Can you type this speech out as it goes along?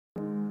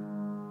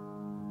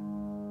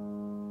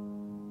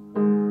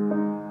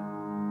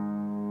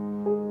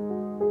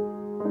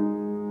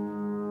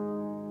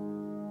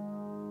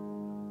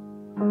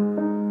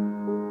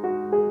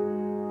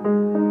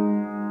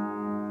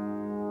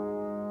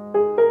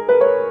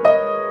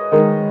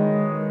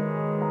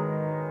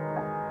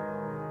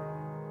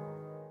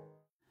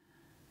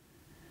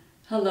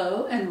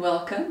Hello and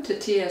welcome to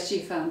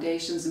TSG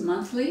Foundation's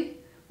monthly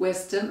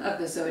Wisdom of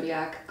the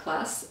Zodiac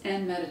class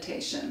and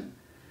meditation.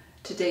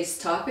 Today's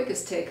topic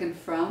is taken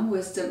from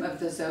Wisdom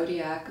of the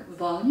Zodiac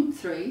Volume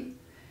 3,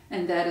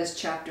 and that is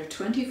Chapter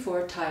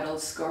 24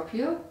 titled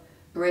Scorpio,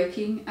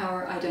 Breaking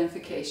Our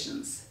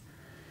Identifications.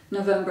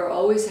 November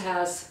always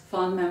has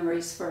fond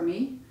memories for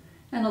me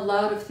and a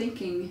lot of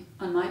thinking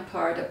on my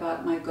part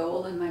about my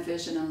goal and my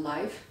vision in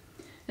life.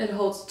 It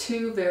holds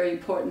two very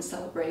important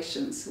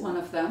celebrations. One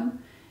of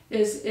them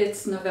is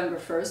it's November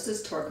 1st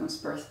is Torquem's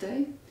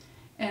birthday,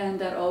 and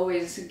that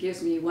always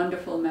gives me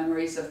wonderful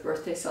memories of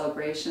birthday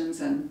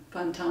celebrations and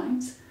fun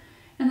times.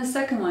 And the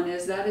second one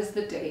is that is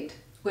the date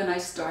when I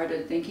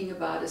started thinking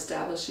about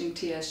establishing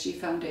TSG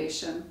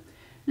Foundation.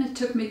 And it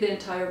took me the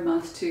entire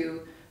month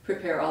to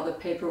prepare all the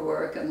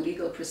paperwork and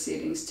legal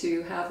proceedings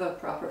to have a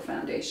proper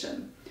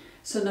foundation.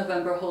 So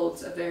November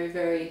holds a very,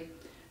 very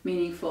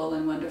meaningful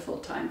and wonderful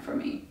time for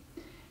me.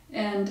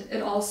 And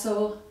it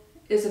also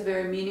is a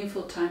very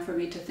meaningful time for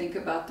me to think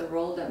about the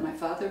role that my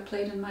father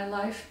played in my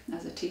life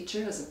as a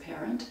teacher, as a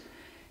parent,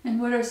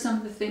 and what are some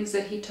of the things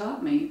that he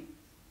taught me,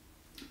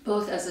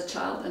 both as a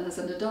child and as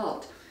an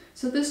adult.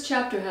 So this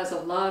chapter has a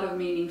lot of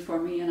meaning for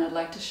me, and I'd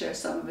like to share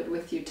some of it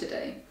with you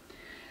today.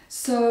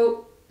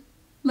 So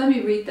let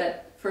me read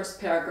that first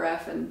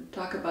paragraph and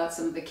talk about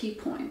some of the key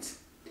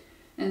points.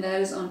 And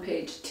that is on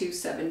page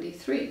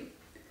 273.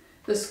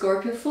 The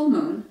Scorpio full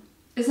moon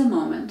is a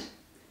moment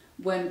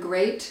when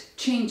great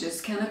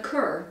changes can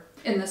occur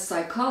in the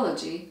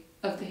psychology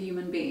of the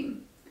human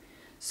being.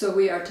 So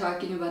we are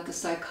talking about the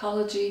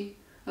psychology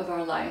of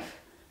our life.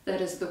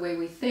 That is the way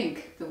we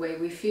think, the way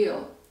we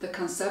feel, the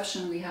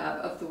conception we have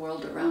of the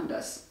world around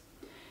us.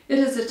 It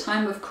is a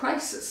time of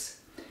crisis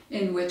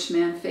in which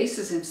man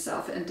faces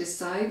himself and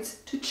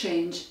decides to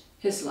change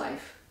his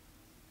life.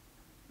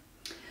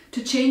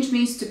 To change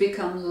means to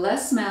become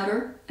less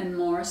matter and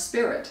more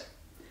spirit,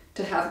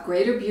 to have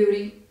greater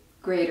beauty,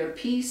 greater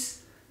peace,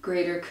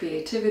 greater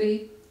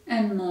creativity,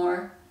 and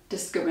more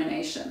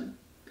discrimination.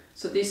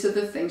 So these are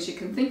the things you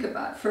can think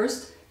about.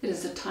 First, it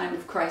is a time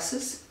of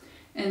crisis,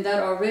 and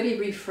that already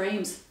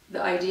reframes the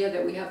idea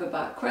that we have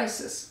about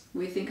crisis.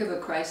 We think of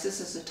a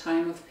crisis as a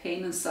time of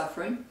pain and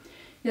suffering,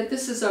 yet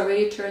this is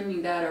already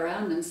turning that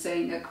around and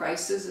saying a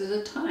crisis is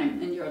a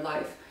time in your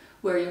life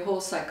where your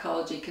whole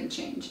psychology can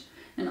change.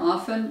 And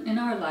often in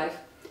our life,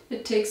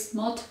 it takes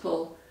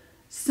multiple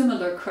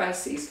similar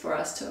crises for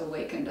us to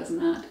awaken, doesn't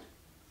it?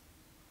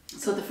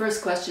 So the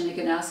first question you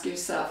can ask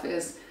yourself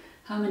is,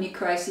 how many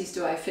crises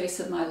do I face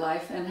in my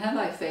life, and have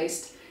I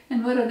faced,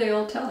 and what are they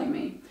all telling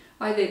me?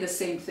 Are they the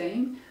same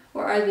thing,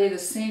 or are they the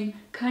same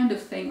kind of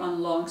thing on a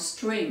long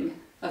string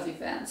of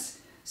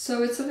events?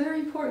 So it's a very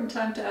important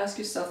time to ask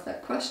yourself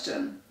that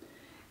question.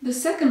 The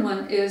second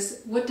one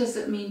is, what does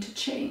it mean to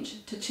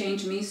change? To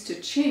change means to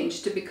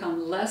change, to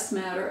become less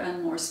matter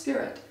and more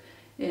spirit.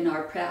 In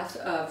our path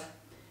of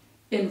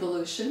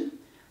involution,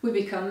 we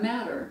become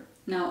matter.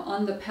 Now,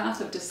 on the path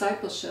of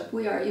discipleship,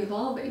 we are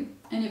evolving,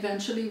 and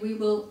eventually we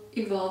will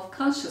evolve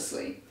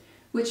consciously,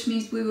 which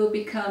means we will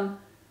become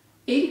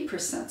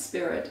 80%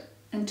 spirit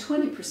and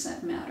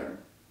 20% matter.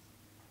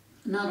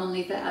 Not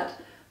only that,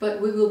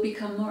 but we will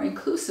become more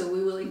inclusive.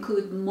 We will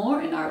include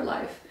more in our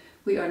life.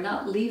 We are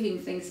not leaving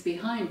things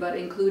behind, but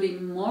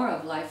including more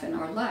of life in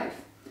our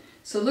life.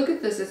 So look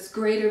at this, it's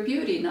greater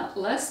beauty, not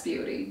less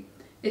beauty.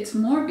 It's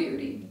more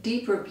beauty,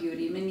 deeper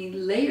beauty, many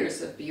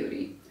layers of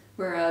beauty,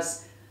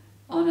 whereas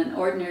on an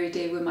ordinary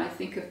day, we might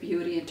think of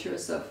beauty in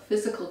terms of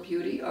physical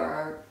beauty or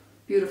our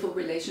beautiful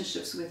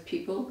relationships with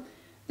people.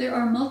 There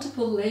are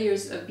multiple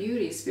layers of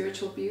beauty,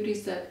 spiritual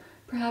beauties that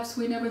perhaps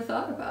we never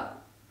thought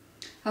about.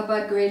 How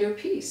about greater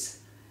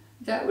peace?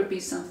 That would be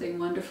something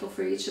wonderful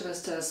for each of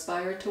us to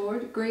aspire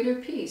toward. Greater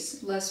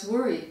peace, less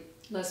worry,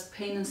 less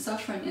pain and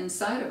suffering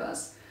inside of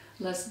us,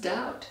 less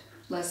doubt,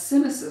 less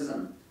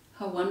cynicism.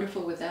 How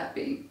wonderful would that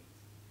be?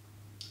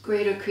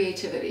 Greater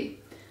creativity.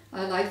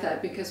 I like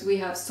that because we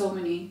have so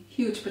many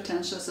huge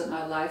potentials in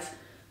our life.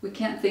 We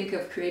can't think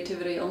of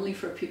creativity only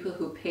for people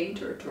who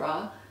paint or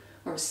draw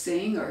or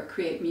sing or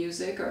create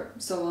music or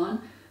so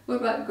on. What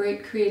about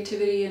great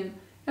creativity in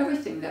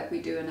everything that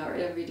we do in our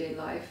everyday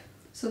life?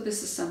 So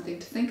this is something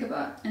to think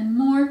about. And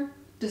more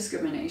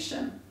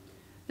discrimination.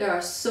 There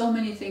are so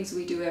many things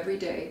we do every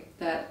day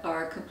that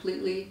are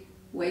completely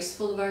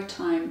wasteful of our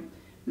time,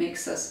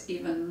 makes us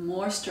even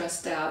more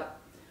stressed out,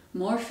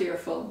 more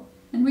fearful,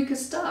 and we could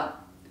stop.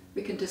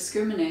 We can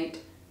discriminate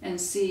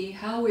and see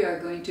how we are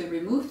going to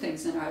remove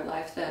things in our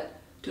life that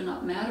do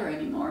not matter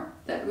anymore,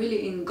 that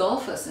really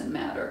engulf us in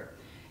matter,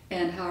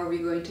 and how are we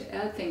going to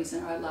add things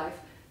in our life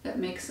that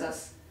make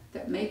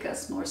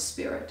us more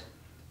spirit,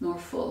 more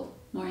full,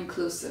 more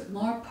inclusive,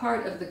 more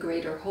part of the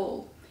greater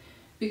whole.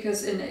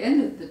 Because in the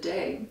end of the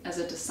day, as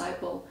a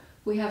disciple,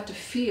 we have to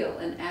feel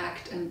and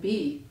act and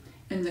be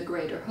in the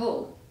greater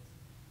whole.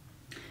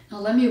 Now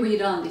let me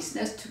read on. These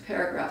next two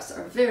paragraphs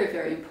are very,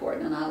 very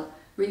important, and I'll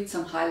read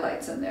some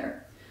highlights in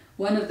there.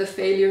 One of the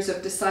failures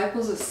of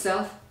disciples is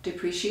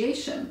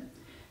self-depreciation.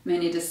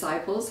 Many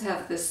disciples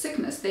have this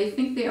sickness. They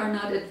think they are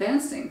not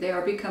advancing. They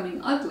are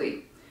becoming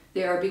ugly.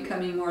 They are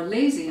becoming more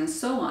lazy and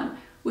so on,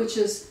 which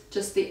is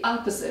just the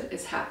opposite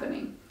is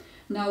happening.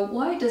 Now,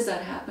 why does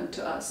that happen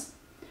to us?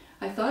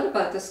 I thought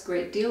about this a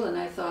great deal, and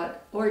I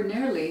thought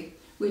ordinarily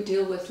we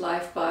deal with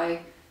life by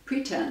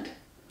pretend.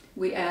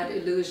 We add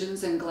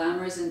illusions and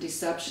glamours and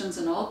deceptions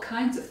and all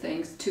kinds of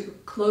things to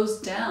close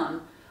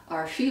down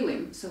our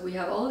feeling. So we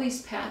have all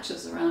these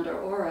patches around our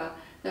aura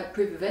that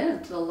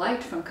prevent the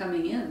light from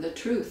coming in, the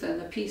truth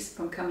and the peace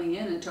from coming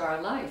in into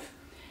our life.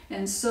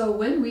 And so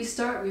when we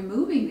start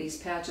removing these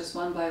patches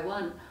one by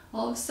one,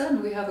 all of a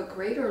sudden we have a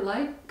greater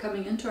light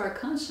coming into our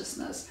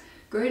consciousness,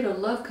 greater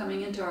love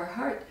coming into our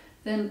heart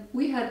than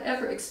we had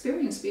ever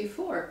experienced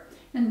before.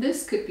 And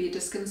this could be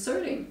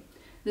disconcerting.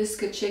 This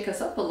could shake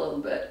us up a little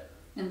bit.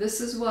 And this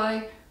is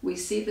why we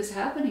see this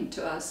happening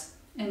to us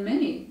and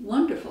many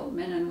wonderful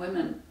men and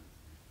women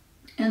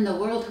in the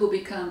world who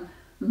become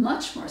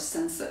much more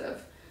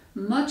sensitive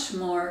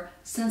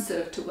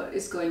to what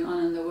is going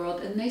on in the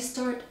world, and they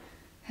start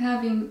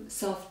having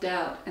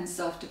self-doubt and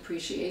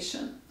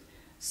self-depreciation.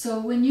 So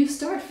when you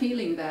start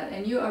feeling that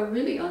and you are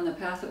really on the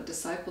path of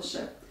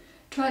discipleship,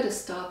 try to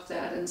stop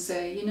that and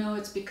say, you know,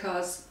 it's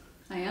because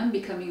I am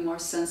becoming more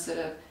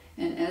sensitive,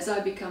 and as I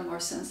become more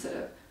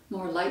sensitive,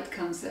 more light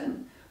comes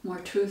in, more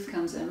truth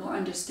comes in, more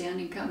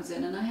understanding comes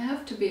in, and I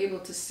have to be able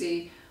to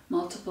see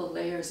multiple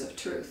layers of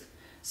truth.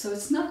 So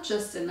it's not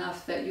just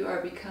enough that you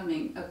are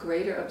becoming a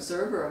greater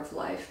observer of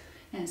life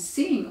and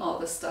seeing all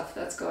the stuff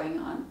that's going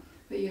on,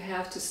 but you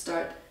have to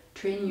start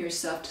training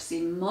yourself to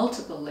see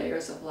multiple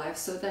layers of life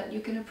so that you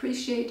can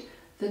appreciate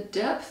the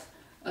depth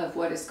of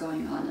what is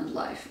going on in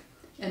life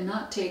and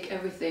not take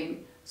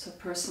everything so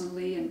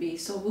personally and be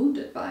so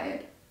wounded by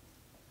it.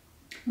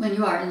 When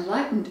you are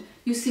enlightened,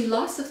 you see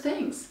lots of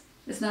things.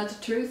 It's not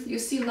the truth. You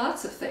see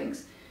lots of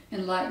things.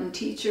 Enlightened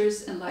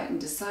teachers, enlightened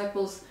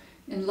disciples,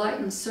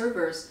 enlightened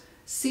servers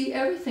see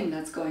everything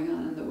that's going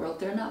on in the world.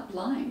 They're not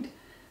blind,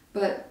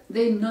 but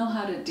they know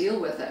how to deal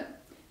with it.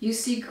 You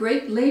see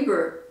great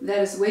labor that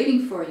is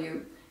waiting for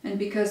you, and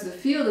because the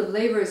field of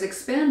labor is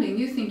expanding,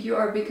 you think you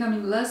are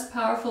becoming less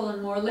powerful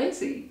and more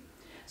lazy.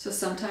 So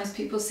sometimes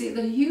people see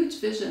the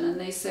huge vision and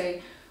they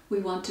say, we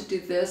want to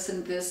do this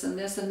and this and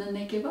this, and then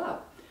they give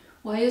up.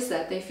 Why is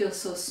that? They feel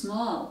so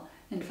small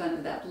in front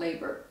of that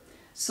labor.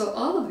 So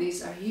all of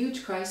these are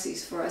huge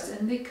crises for us,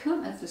 and they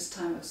come at this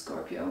time of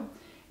Scorpio.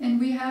 And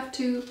we have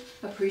to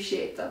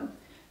appreciate them,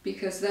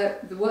 because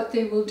what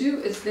they will do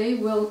is they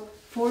will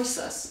force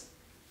us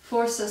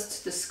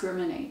to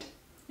discriminate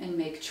and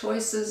make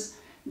choices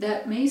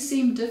that may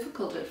seem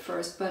difficult at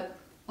first, but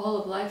all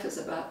of life is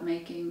about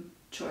making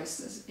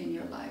choices in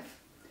your life.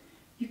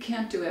 You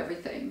can't do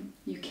everything.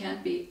 You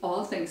can't be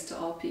all things to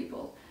all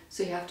people.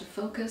 So you have to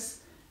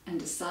focus and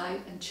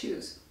decide and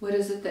choose. What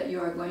is it that you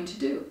are going to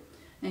do?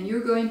 And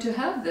you're going to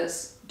have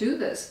this, do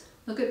this.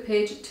 Look at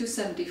page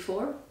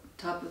 274,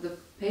 top of the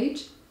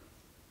page.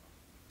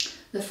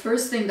 The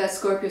first thing that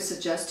Scorpio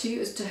suggests to you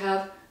is to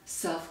have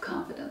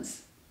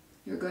self-confidence.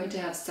 You're going to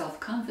have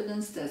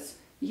self-confidence that's,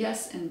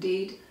 yes,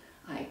 indeed,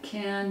 I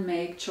can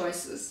make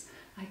choices.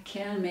 I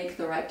can make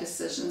the right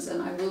decisions,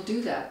 and I will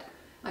do that.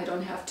 I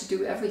don't have to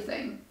do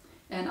everything.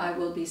 And I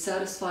will be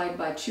satisfied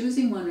by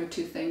choosing one or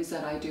two things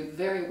that I do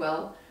very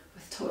well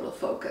with total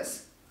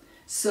focus.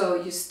 So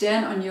you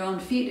stand on your own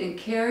feet and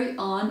carry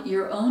on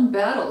your own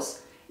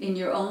battles in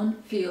your own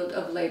field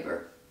of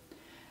labor.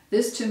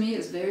 This to me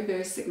is very,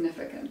 very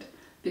significant,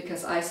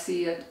 because I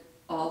see it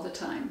all the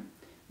time.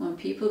 When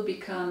people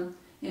become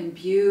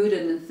imbued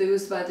and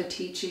enthused by the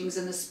teachings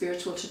and the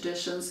spiritual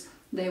traditions,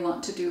 they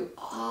want to do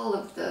all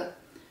of the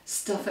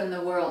stuff in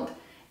the world,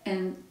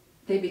 and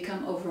they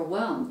become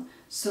overwhelmed.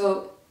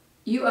 So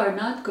you are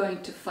not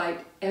going to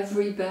fight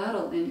every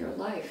battle in your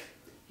life.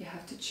 You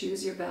have to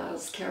choose your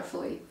battles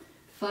carefully.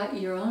 Fight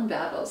your own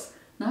battles.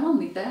 Not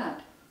only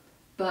that,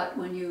 but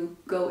when you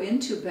go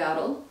into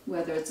battle,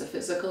 whether it's a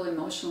physical,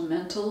 emotional,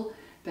 mental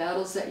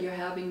battles that you're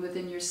having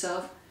within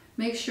yourself,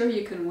 make sure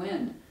you can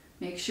win.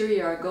 Make sure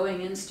you are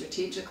going in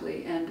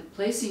strategically and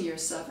placing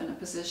yourself in a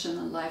position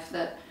in life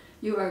that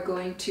you are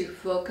going to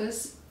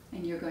focus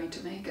and you're going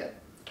to make it.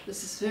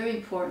 This is very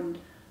important.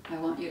 I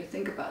want you to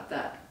think about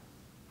that.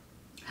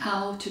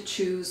 How to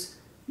choose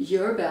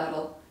your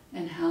battle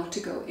and how to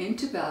go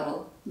into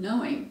battle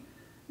knowing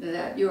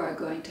that you are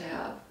going to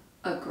have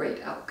a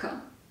great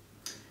outcome.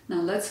 Now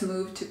let's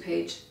move to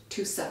page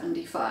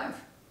 275,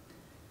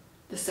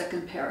 the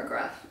second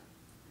paragraph.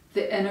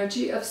 The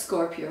energy of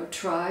Scorpio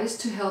tries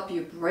to help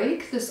you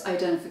break this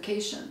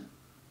identification.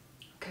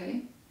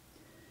 Okay?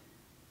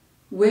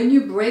 When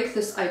you break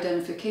this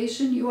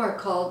identification, you are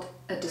called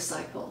a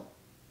disciple.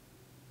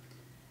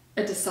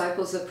 A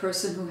disciple is a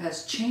person who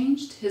has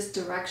changed his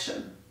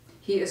direction.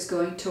 He is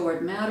going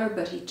toward matter,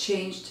 but he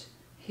changed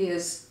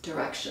his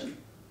direction.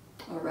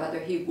 Or rather,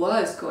 he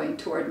was going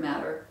toward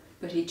matter,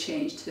 but he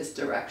changed his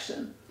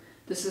direction.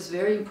 This is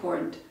very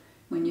important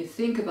when you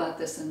think about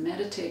this and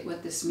meditate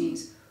what this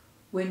means.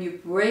 When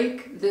you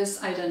break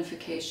this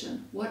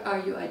identification, what are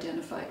you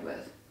identified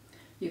with?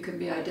 You can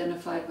be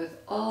identified with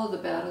all the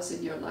battles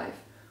in your life,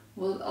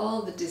 with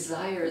all the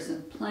desires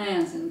and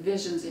plans and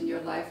visions in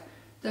your life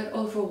that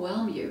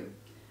overwhelm you.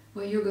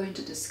 Well, you're going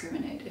to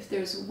discriminate. If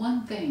there's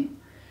one thing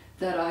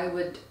that I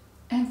would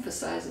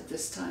emphasize at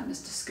this time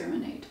is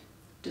discriminate,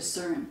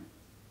 discern.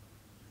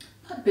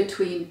 Not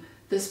between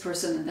this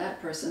person and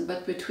that person,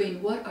 but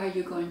between what are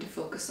you going to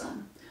focus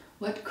on?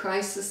 What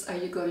crisis are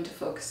you going to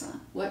focus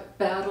on? What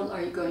battle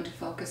are you going to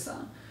focus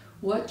on?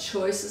 What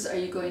choices are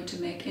you going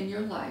to make in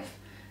your life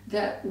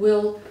that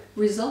will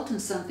result in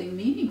something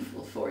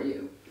meaningful for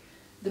you?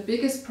 The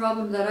biggest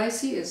problem that I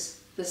see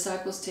is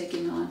disciples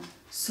taking on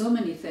so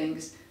many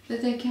things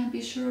that they can't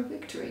be sure of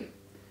victory.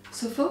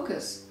 So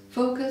focus,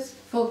 focus,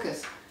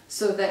 focus,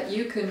 so that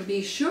you can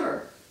be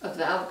sure of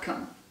the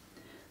outcome.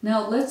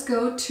 Now let's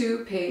go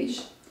to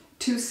page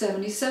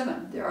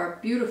 277. There are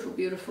beautiful,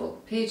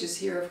 beautiful pages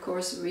here, of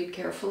course, read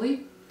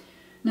carefully.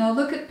 Now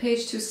look at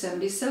page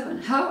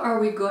 277. How are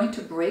we going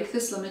to break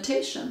this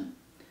limitation?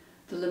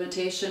 The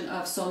limitation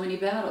of so many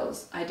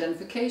battles,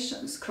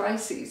 identifications,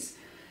 crises,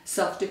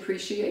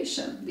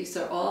 self-depreciation. These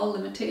are all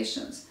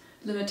limitations.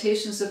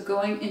 Limitations of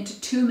going into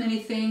too many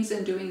things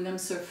and doing them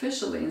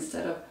superficially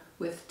instead of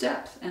with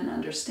depth and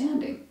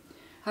understanding.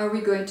 How are we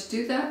going to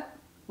do that?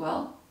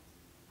 Well,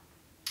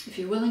 if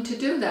you're willing to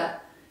do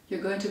that,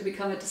 you're going to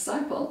become a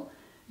disciple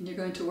and you're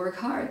going to work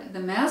hard. The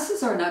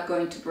masses are not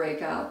going to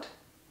break out.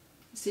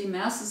 See,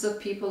 masses of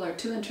people are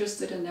too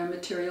interested in their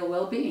material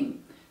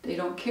well-being. They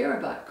don't care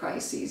about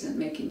crises and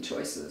making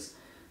choices,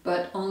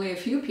 but only a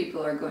few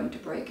people are going to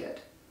break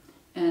it.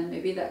 And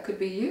maybe that could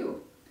be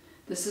you.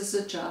 This is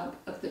the job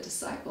of the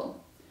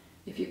disciple.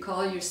 If you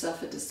call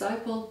yourself a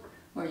disciple,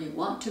 or you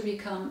want to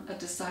become a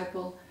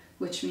disciple,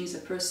 which means a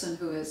person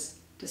who is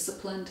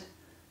disciplined,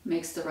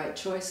 makes the right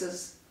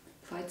choices,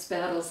 fights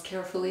battles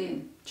carefully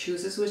and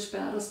chooses which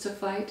battles to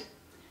fight,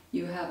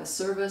 you have a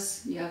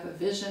service, you have a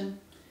vision,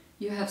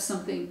 you have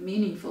something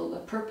meaningful, a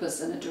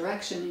purpose and a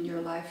direction in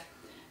your life,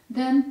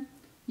 then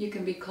you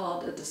can be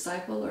called a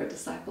disciple or a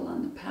disciple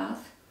on the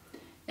path.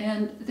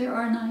 And there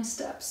are 9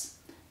 steps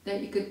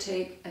that you could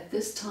take at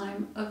this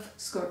time of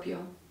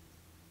Scorpio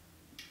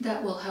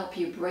that will help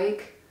you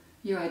break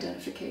your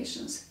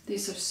identifications.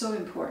 These are so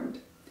important.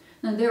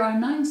 Now there are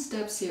 9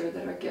 steps here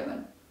that are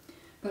given,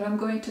 but I'm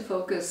going to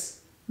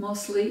focus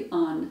mostly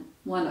on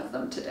one of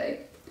them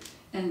today,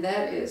 and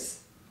that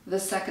is the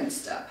second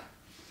step,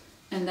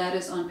 and that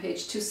is on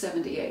page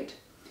 278.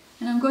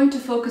 And I'm going to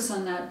focus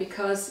on that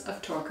because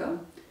of Torquem,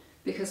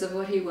 because of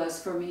what he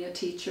was for me, a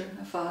teacher,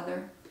 a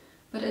father.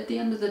 But at the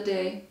end of the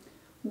day,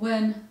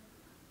 when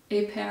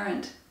a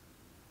parent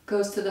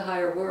goes to the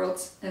higher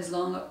worlds, is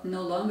no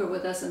longer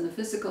with us in the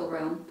physical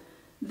realm,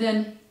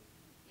 then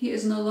he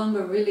is no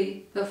longer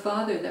really the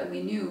father that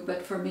we knew,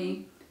 but for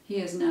me, he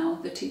is now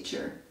the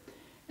teacher.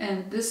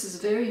 And this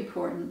is very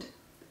important.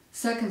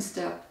 Second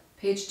step,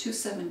 page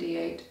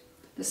 278,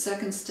 the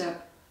second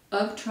step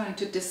of trying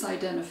to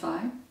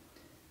disidentify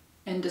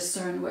and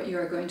discern what you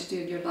are going to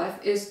do in your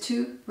life is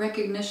to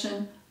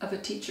recognition of a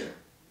teacher.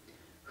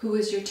 Who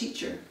is your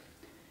teacher?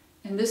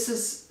 And this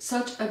is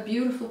such a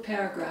beautiful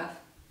paragraph.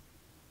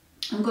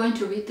 I'm going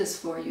to read this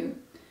for you,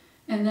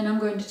 and then I'm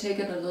going to take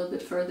it a little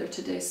bit further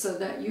today so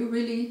that you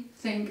really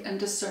think and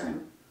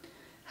discern.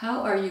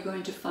 How are you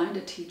going to find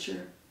a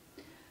teacher?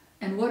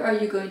 And what are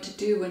you going to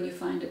do when you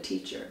find a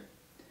teacher?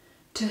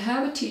 To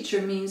have a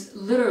teacher means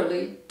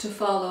literally to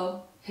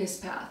follow his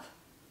path.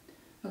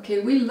 Okay,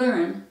 we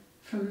learn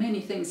from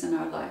many things in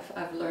our life.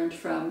 I've learned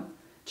from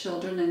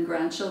children and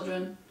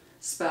grandchildren,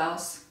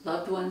 spouse,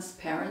 loved ones,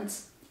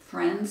 parents,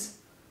 friends,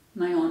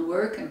 my own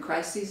work and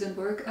crises in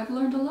work. I've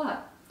learned a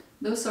lot.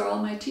 Those are all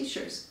my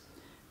teachers.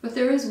 But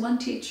there is one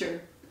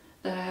teacher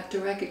that I have to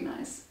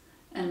recognize,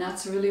 and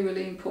that's really,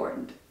 really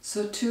important.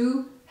 So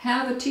to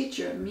have a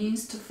teacher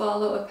means to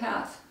follow a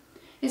path.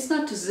 It's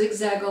not to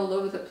zigzag all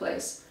over the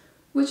place,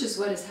 which is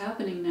what is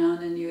happening now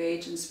in the New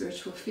Age and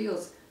spiritual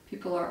fields.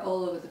 People are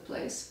all over the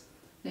place.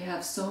 They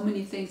have so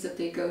many things that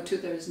they go to.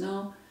 There is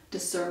no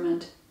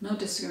discernment, no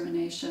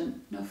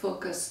discrimination, no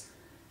focus.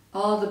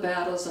 All the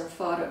battles are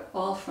fought at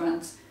all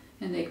fronts,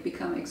 and they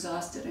become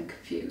exhausted and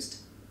confused.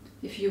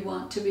 If you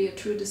want to be a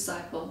true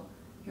disciple,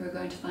 you're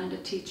going to find a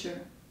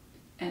teacher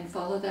and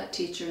follow that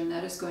teacher, and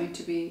that is going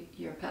to be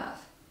your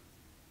path.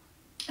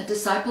 A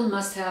disciple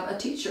must have a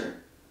teacher.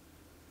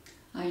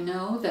 I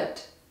know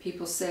that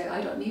people say,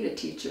 I don't need a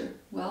teacher.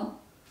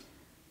 Well,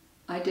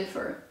 I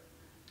differ.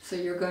 So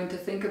you're going to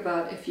think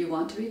about, if you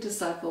want to be a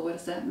disciple, what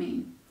does that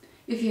mean?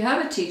 If you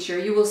have a teacher,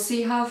 you will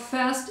see how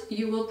fast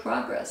you will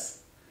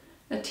progress.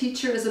 A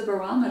teacher is a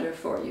barometer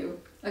for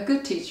you. A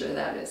good teacher,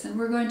 that is. And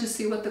we're going to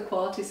see what the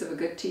qualities of a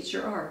good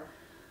teacher are.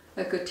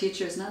 A good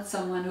teacher is not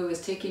someone who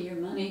is taking your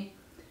money,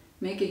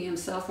 making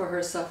himself or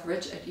herself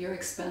rich at your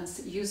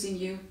expense, using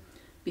you,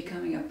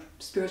 becoming a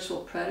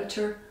spiritual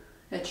predator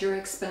at your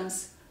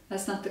expense.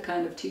 That's not the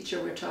kind of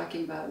teacher we're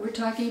talking about. We're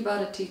talking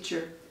about a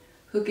teacher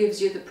who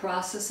gives you the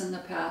process and the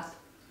path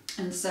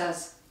and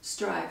says,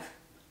 strive,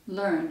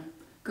 learn,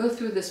 go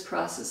through this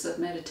process of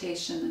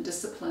meditation and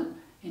discipline,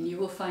 and you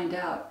will find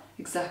out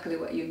exactly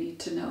what you need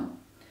to know.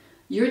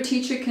 Your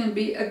teacher can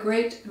be a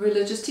great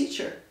religious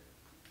teacher.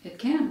 It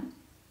can.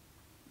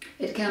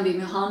 It can be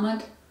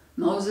Muhammad,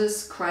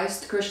 Moses,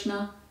 Christ,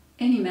 Krishna,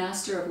 any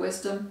master of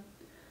wisdom.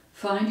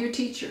 Find your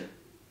teacher.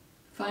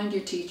 Find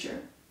your teacher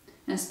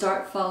and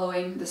start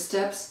following the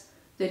steps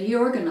that he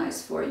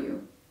organized for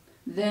you.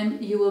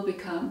 Then you will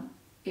become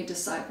a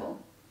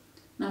disciple.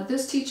 Now,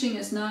 this teaching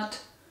is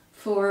not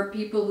for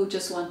people who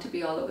just want to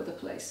be all over the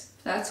place.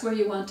 If that's where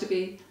you want to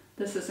be,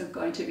 this isn't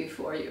going to be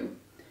for you.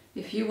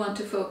 If you want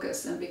to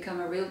focus and become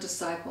a real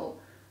disciple,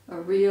 a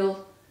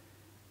real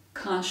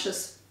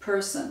conscious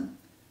person,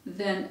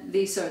 then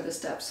these are the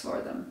steps for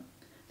them.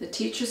 The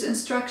teacher's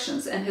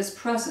instructions and his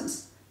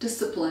presence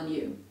discipline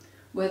you,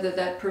 whether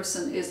that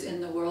person is in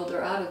the world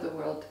or out of the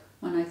world.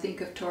 When I think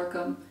of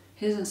Torquem,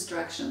 his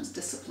instructions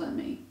discipline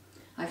me.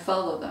 I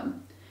follow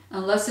them.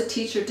 Unless a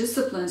teacher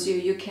disciplines you,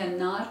 you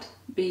cannot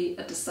be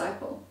a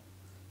disciple.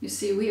 You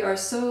see, we are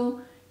so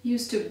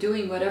used to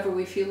doing whatever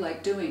we feel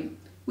like doing.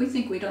 We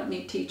think we don't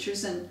need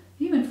teachers, and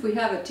even if we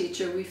have a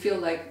teacher, we feel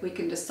like we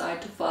can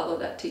decide to follow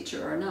that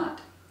teacher or not.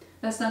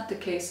 That's not the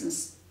case in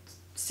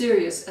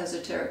serious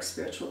esoteric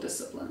spiritual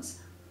disciplines.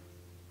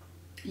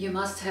 You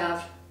must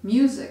have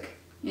music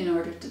in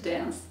order to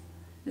dance.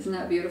 Isn't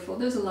that beautiful?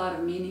 There's a lot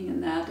of meaning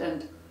in that,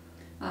 and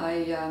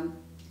I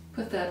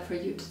put that for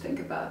you to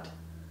think about.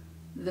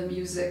 The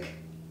music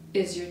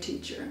is your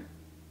teacher.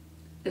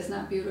 Isn't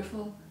that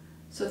beautiful?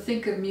 So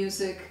think of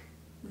music,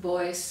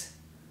 voice,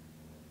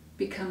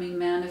 becoming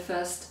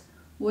manifest.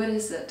 What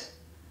is it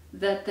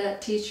that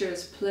that teacher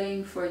is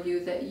playing for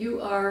you, that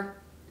you are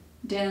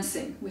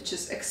dancing, which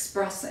is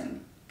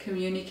expressing,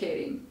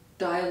 communicating,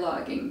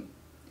 dialoguing,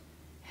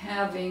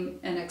 having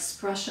an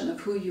expression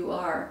of who you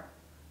are,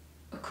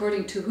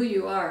 according to who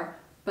you are,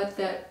 but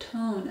that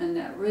tone and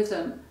that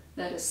rhythm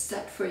that is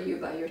set for you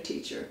by your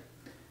teacher.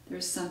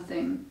 There's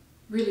something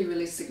really,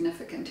 really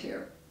significant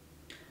here.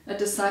 A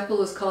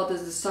disciple is called a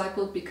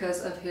disciple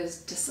because of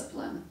his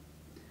discipline.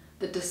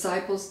 The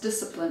disciple's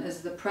discipline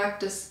is the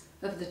practice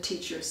of the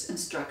teacher's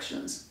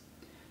instructions.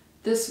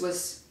 This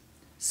was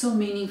so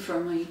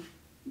meaningful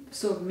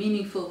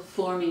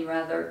for me,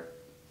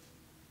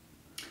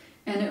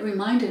 and it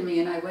reminded me,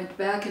 and I went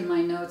back in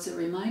my notes, it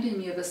reminded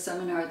me of a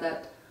seminar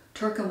that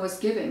Torquem was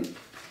giving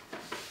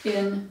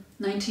in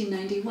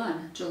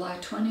 1991, July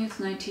 20th,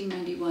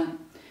 1991.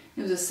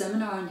 It was a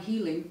seminar on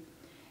healing,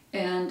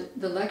 and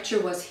the lecture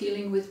was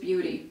Healing with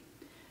Beauty.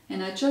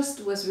 And I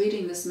just was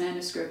reading this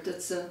manuscript.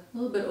 It's a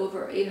little bit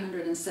over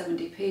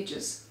 870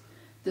 pages.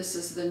 This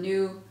is the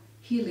new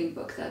healing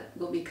book that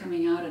will be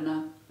coming out in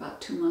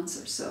about 2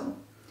 months or so.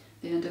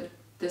 The end of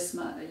this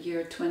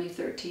year,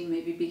 2013,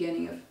 maybe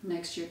beginning of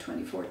next year,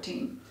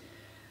 2014.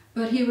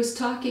 But he was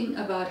talking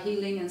about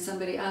healing, and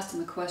somebody asked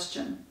him a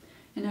question.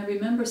 And I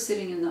remember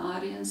sitting in the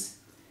audience,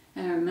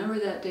 and I remember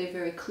that day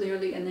very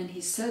clearly, and then he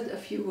said a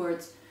few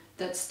words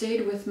that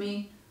stayed with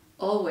me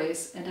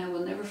always, and I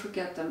will never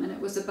forget them. And it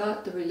was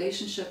about the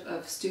relationship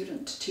of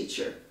student to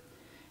teacher.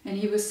 And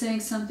he was saying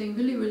something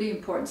really, really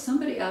important.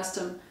 Somebody asked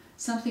him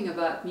something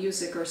about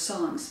music or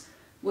songs.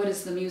 What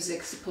is the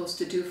music supposed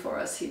to do for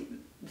us?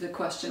 The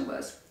question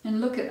was. And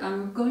look,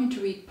 I'm going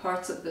to read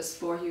parts of this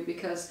for you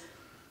because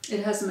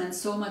it has meant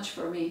so much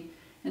for me,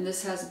 and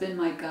this has been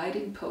my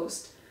guiding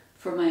post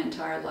for my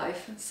entire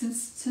life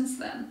since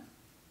then.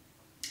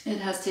 It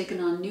has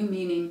taken on new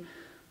meaning.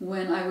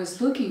 When I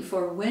was looking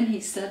for when he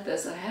said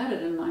this, I had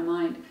it in my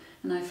mind,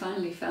 and I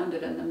finally found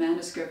it in the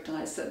manuscript, and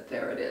I said,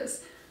 there it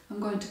is. I'm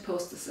going to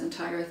post this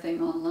entire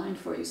thing online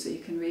for you so you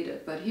can read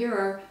it, but here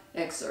are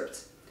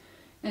excerpts.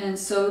 And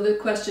so the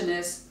question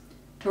is,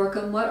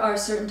 Torquem, what are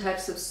certain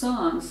types of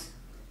songs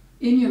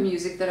in your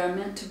music that are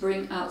meant to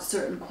bring out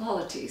certain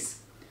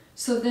qualities?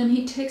 So then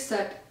he takes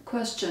that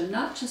question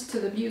not just to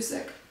the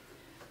music,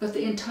 but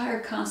the entire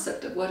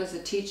concept of what is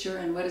a teacher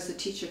and what is the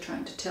teacher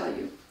trying to tell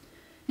you.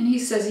 And he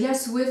says,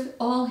 yes, with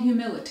all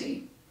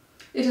humility,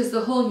 it is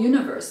the whole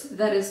universe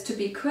that is to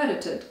be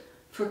credited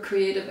for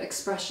creative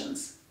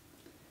expressions.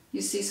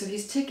 You see, so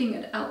he's taking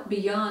it out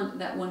beyond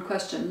that one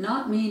question.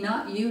 Not me,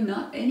 not you,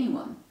 not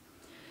anyone.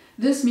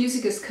 This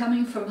music is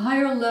coming from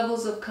higher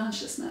levels of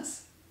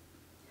consciousness,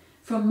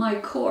 from my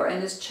core,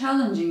 and is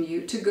challenging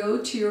you to go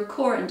to your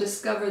core and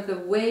discover the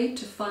way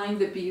to find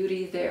the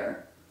beauty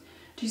there.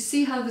 Do you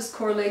see how this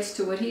correlates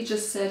to what he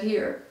just said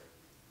here?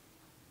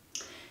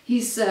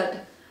 He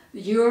said,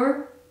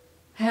 you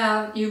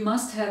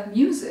must have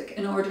music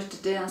in order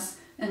to dance,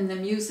 and the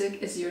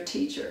music is your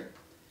teacher.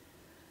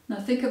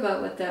 Now think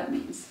about what that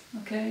means,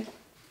 okay?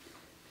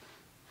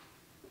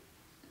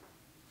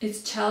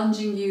 It's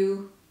challenging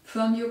you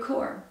from your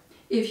core.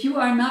 If you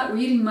are not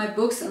reading my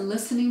books and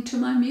listening to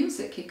my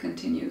music, he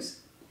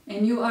continues,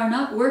 and you are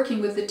not working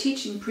with the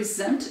teaching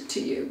presented to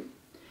you,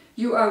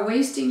 you are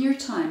wasting your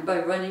time by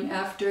running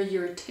after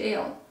your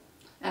tail,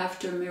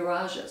 after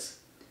mirages.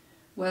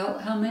 Well,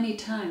 how many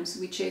times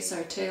we chase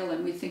our tail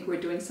and we think we're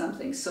doing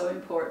something so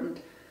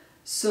important,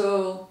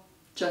 so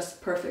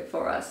just perfect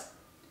for us.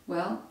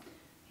 Well,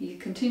 he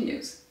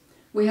continues,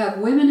 we have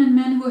women and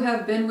men who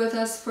have been with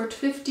us for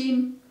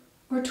 15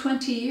 or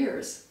 20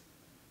 years.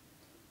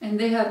 and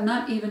they have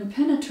not even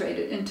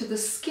penetrated into the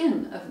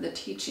skin of the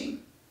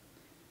teaching.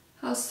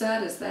 How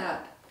sad is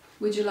that?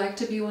 Would you like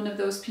to be one of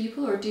those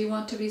people, or do you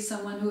want to be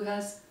someone who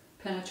has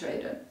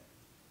penetrated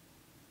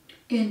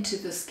into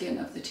the skin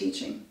of the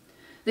teaching?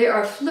 They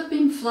are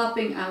flipping,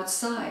 flopping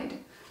outside.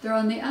 They're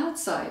on the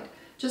outside,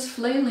 just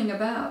flailing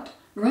about,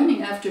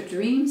 running after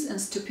dreams and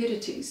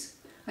stupidities.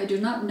 I do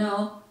not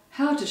know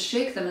how to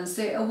shake them and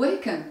say,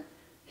 awaken,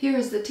 here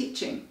is the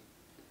teaching.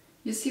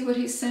 You see what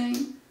he's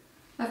saying?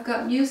 I've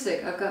got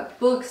music, I've got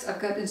books, I've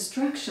got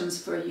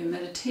instructions for you,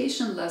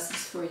 meditation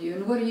lessons for you,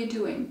 and what are you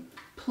doing?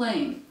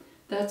 Playing.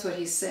 That's what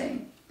he's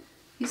saying.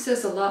 He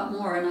says a lot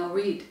more, and I'll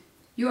read.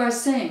 You are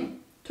saying,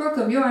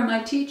 Torquem, you are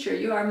my teacher,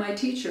 you are my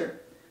teacher.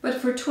 But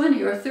for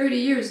 20 or 30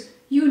 years,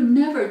 you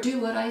never do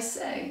what I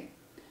say.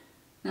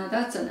 Now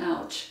that's an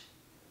ouch.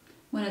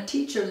 When a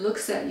teacher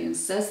looks at you and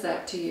says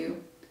that to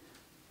you,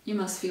 you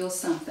must feel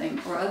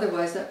something, or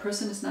otherwise that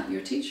person is not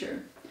your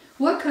teacher.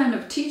 What kind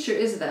of teacher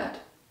is that?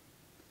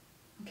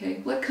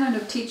 Okay, what kind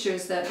of teacher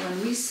is that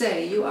when we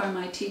say, you are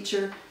my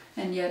teacher,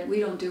 and yet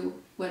we don't do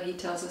what he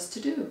tells us to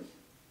do?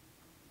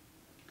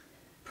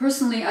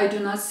 Personally, I do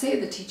not say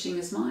the teaching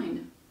is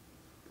mine.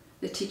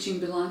 The teaching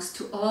belongs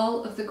to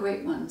all of the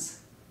great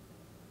ones.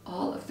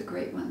 All of the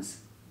great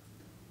ones.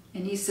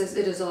 And he says,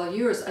 it is all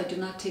yours. I do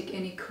not take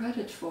any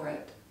credit for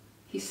it.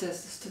 He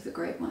says this to the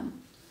great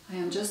one. I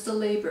am just a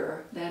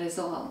laborer, that is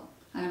all.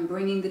 I am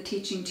bringing the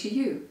teaching to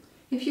you.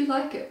 If you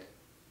like it,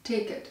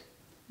 take it.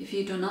 If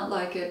you do not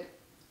like it,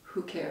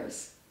 who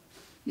cares?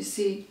 You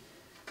see,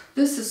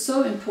 this is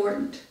so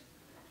important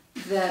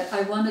that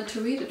I wanted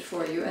to read it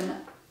for you.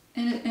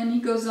 And he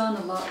goes on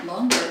a lot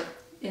longer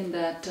in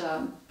that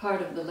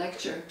part of the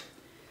lecture.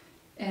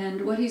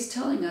 And what he's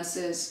telling us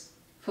is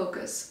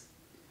focus.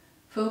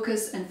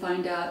 Focus and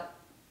find out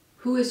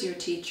who is your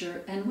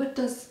teacher and what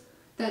does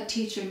that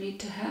teacher need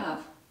to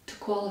have to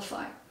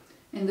qualify.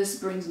 And this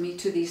brings me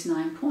to these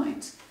 9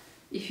 points.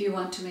 If you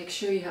want to make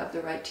sure you have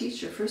the right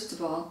teacher, first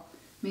of all,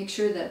 make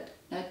sure that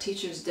that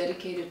teacher is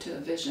dedicated to a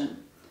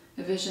vision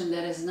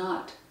that is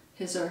not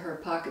his or her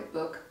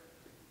pocketbook,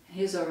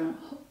 his or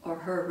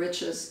her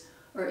riches,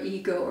 or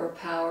ego, or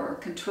power, or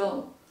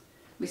control.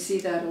 We see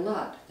that a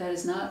lot. That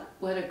is not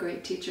what a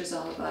great teacher is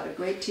all about. A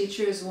great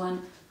teacher is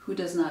one who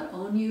does not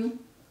own you.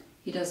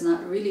 He does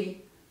not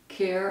really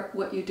care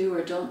what you do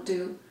or don't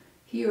do.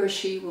 He or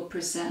she will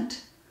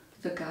present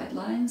the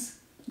guidelines,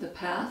 the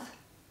path,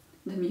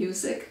 the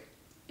music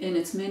in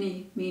its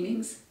many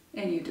meanings,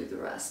 and you do the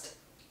rest.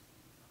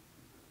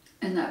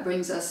 And that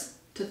brings us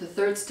to the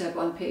 3rd step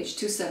on page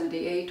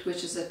 278,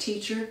 which is a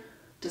teacher,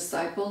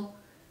 disciple,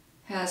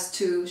 has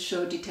to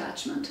show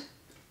detachment.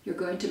 You're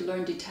going to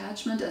learn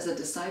detachment as a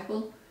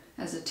disciple,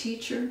 as a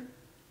teacher.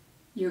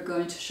 You're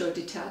going to show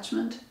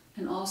detachment.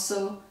 And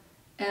also,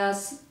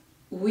 as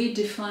we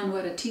define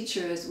what a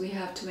teacher is, we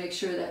have to make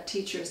sure that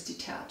teacher is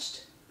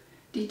detached.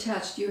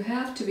 Detached. You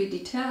have to be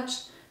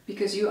detached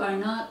because you are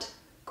not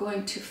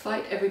going to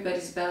fight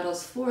everybody's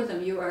battles for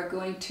them. You are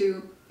going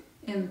to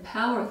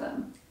empower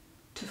them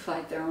to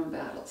fight their own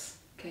battles.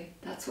 Okay,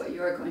 that's what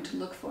you are going to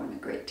look for in a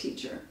great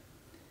teacher.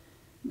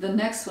 The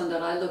next one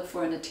that I look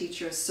for in a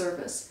teacher is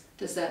service.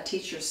 Does that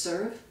teacher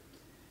serve?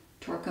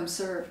 Torquem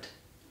served.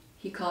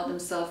 He called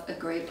himself a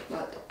great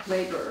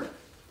laborer.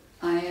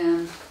 I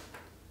am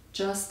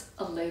just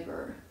a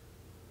laborer.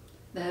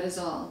 That is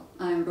all.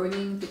 I am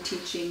bringing the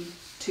teaching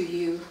to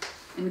you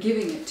and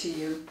giving it to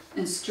you,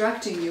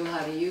 instructing you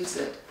how to use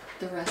it.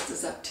 The rest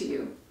is up to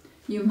you.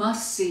 You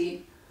must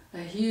see a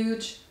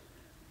huge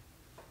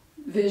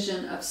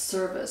vision of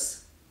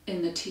service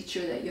in the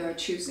teacher that you are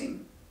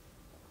choosing.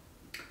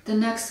 The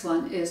next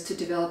one is to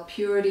develop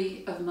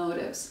purity of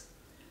motives.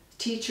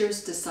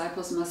 Teachers,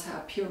 disciples must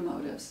have pure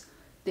motives.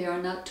 They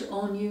are not to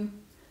own you.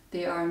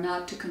 They are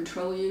not to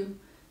control you.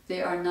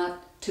 They are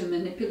not to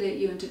manipulate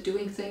you into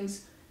doing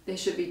things. They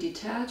should be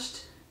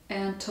detached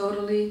and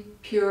totally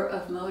pure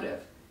of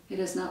motive. It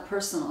is not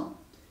personal.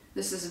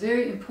 This is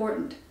very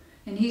important.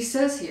 And he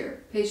says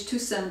here, page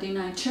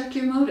 279, check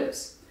your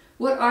motives.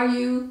 Why are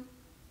you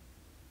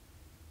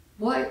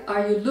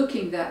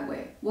looking that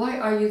way? Why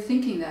are you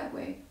thinking that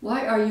way?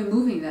 Why are you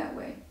moving that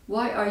way?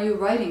 Why are you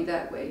writing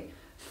that way?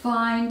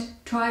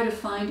 Try to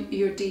find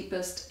your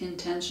deepest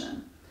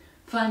intention.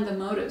 Find the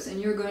motives,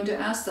 and you're going to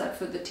ask that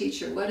for the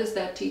teacher. What is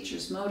that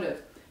teacher's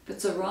motive? If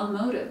it's a wrong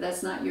motive,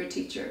 that's not your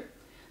teacher.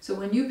 So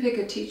when you pick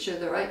a teacher,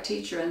 the right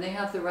teacher, and they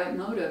have the right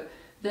motive,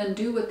 then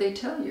do what they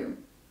tell you.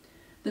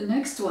 The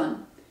next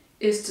one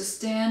is to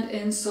stand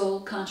in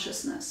soul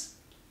consciousness.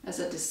 As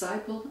a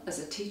disciple, as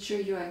a teacher,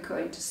 you are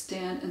going to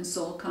stand in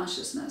soul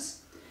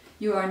consciousness.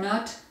 You are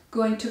not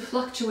going to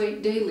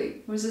fluctuate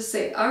daily. What does it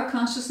say? Our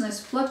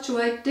consciousness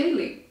fluctuates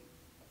daily.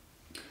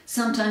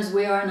 Sometimes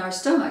we are in our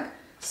stomach.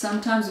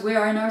 Sometimes we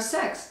are in our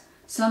sex.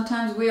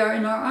 Sometimes we are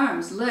in our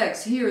arms,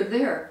 legs, here,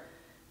 there.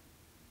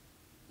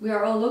 We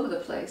are all over the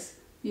place.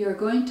 You are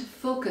going to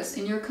focus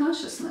in your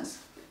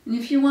consciousness. And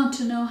if you want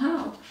to know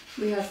how,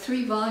 we have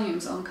 3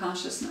 volumes on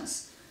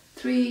consciousness.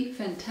 3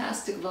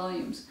 fantastic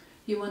volumes.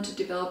 You want to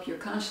develop your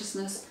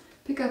consciousness,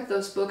 Pick up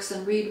those books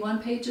and read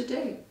 1 page a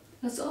day.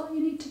 That's all you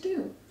need to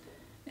do.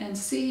 And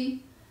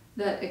see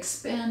that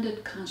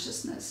expanded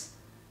consciousness,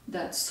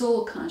 that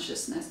soul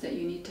consciousness that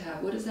you need to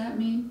have. What does that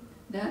mean?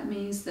 That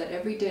means that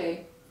every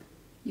day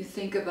you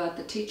think about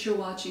the teacher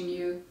watching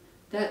you.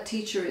 That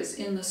teacher is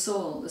in the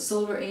soul. The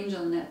solar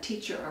angel and that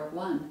teacher are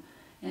one.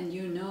 And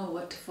you know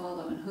what to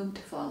follow and whom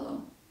to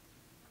follow.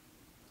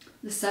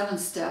 The 7th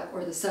step,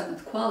 or the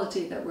 7th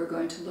quality that we're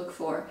going to look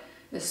for,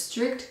 is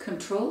strict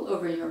control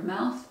over your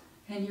mouth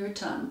and your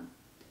tongue.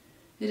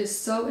 It is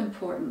so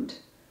important.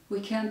 We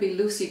can't be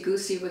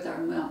loosey-goosey with our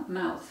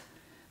mouth.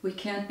 We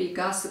can't be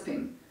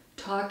gossiping,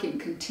 talking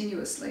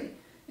continuously,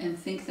 and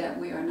think that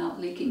we are not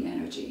leaking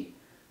energy.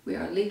 We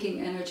are leaking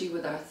energy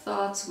with our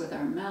thoughts, with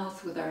our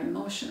mouth, with our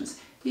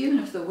emotions. Even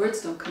if the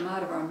words don't come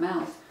out of our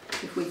mouth,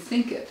 if we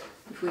think it,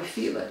 if we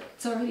feel it,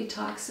 it's already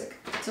toxic.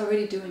 It's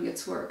already doing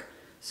its work.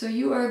 So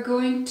you are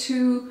going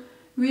to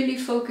really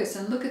focus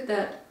and look at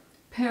that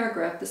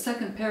paragraph, the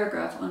 2nd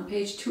paragraph on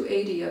page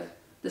 280 of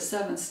the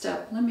 7th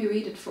step. Let me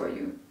read it for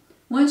you.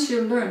 Once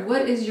you learn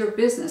what is your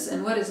business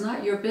and what is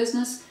not your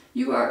business,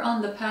 you are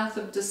on the path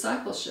of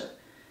discipleship.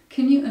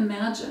 Can you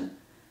imagine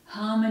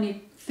how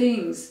many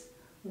things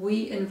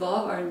we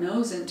involve our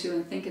nose into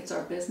and think it's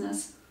our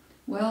business?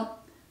 Well,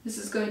 this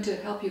is going to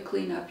help you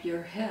clean up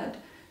your head,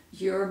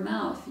 your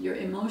mouth, your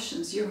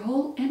emotions, your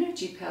whole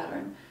energy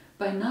pattern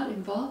by not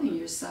involving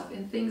yourself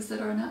in things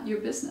that are not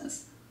your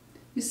business.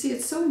 You see,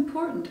 it's so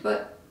important,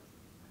 but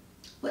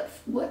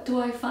what do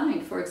I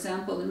find, for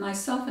example, in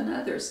myself and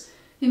others?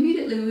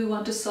 Immediately we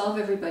want to solve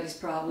everybody's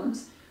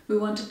problems. We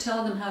want to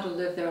tell them how to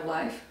live their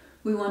life.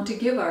 We want to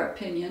give our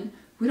opinion.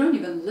 We don't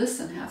even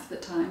listen half the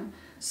time.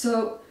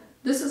 So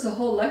this is a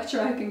whole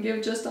lecture I can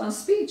give just on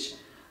speech,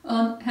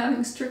 on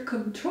having strict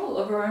control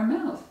over our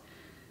mouth.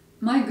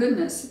 My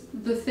goodness,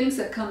 the things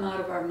that come out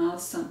of our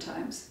mouths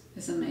sometimes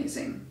is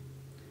amazing.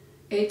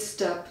 8th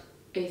step,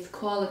 8th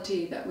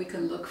quality that we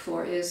can look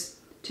for is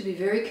to be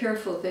very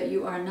careful that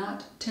you are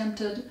not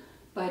tempted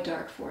by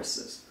dark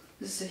forces.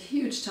 This is a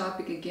huge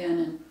topic again,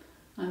 and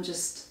I'm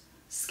just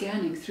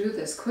scanning through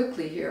this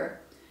quickly here.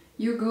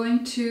 You're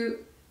going to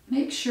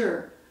make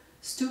sure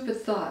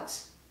stupid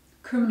thoughts,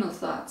 criminal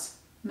thoughts,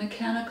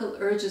 mechanical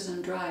urges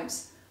and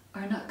drives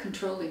are not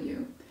controlling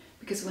you.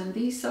 Because when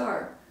these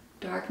are,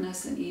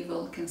 darkness and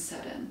evil can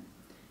set in.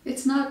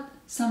 It's not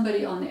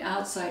somebody on the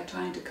outside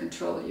trying to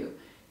control you.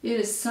 It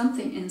is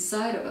something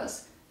inside of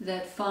us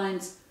that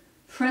finds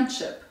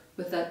friendship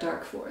with that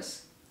dark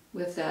force,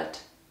 with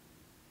that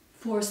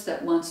force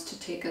that wants to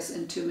take us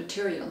into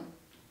material,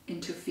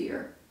 into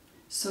fear.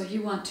 So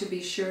you want to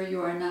be sure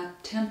you are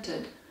not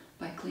tempted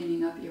by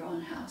cleaning up your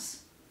own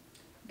house.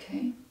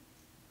 Okay?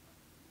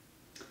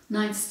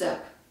 9th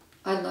step.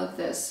 I love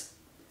this.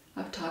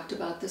 I've talked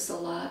about this a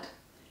lot,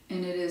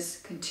 and it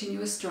is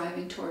continuous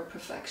striving toward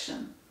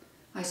perfection.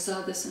 I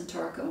saw this in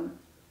Torco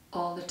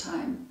all the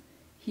time.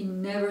 He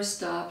never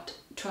stopped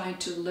trying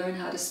to learn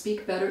how to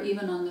speak better,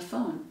 even on the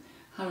phone,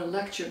 how to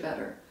lecture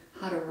better,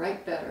 how to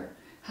write better,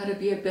 how to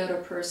be a better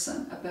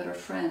person, a better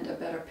friend, a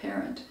better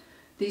parent.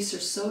 These are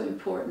so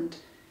important.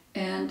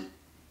 And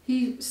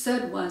he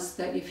said once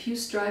that if you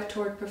strive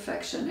toward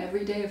perfection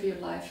every day of your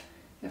life,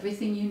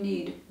 everything you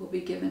need will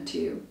be given to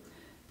you.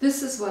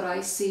 This is what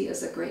I see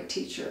as a great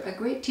teacher. A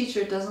great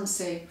teacher doesn't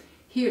say,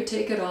 here,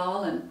 take it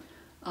all, and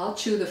I'll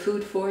chew the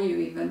food for you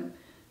even.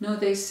 No,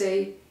 they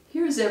say,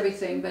 here's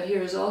everything, but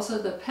here's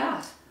also the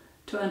path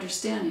to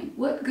understanding.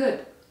 What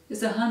good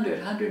is 100,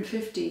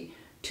 150,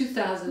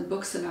 2,000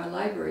 books in our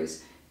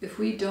libraries if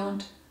we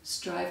don't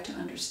strive to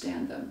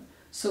understand them?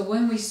 So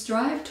when we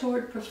strive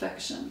toward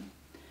perfection,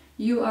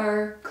 you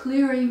are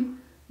clearing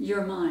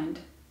your mind,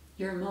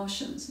 your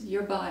emotions,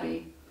 your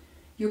body.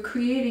 You're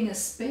creating a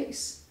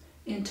space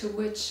into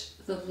which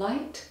the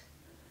light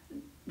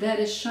that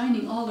is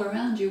shining all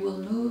around you will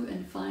move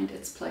and find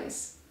its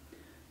place.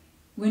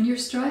 When you're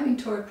striving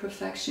toward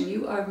perfection,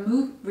 you are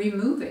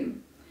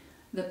removing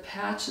the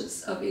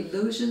patches of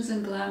illusions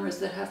and glamours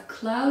that have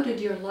clouded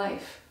your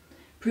life,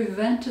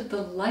 prevented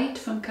the light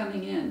from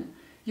coming in.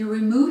 You're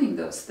removing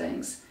those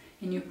things,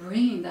 and you're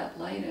bringing that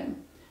light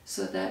in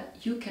so that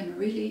you can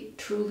really,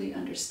 truly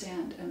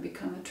understand and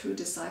become a true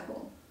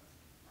disciple.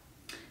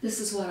 This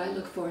is what I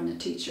look for in a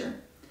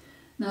teacher.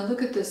 Now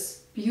look at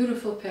this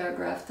beautiful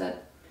paragraph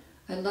that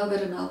I love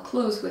it, and I'll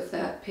close with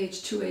that,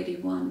 page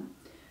 281.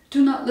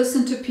 Do not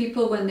listen to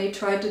people when they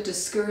try to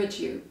discourage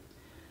you.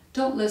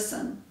 Don't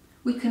listen.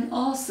 We can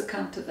all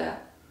succumb to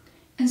that.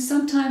 And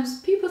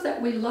sometimes people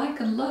that we like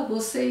and love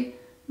will say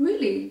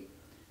really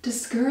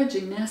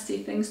discouraging,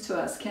 nasty things to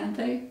us, can't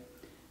they?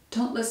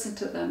 Don't listen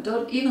to them.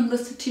 Don't even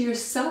listen to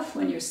yourself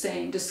when you're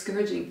saying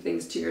discouraging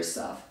things to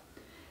yourself.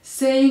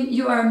 Saying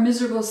you are a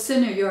miserable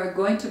sinner, you are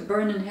going to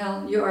burn in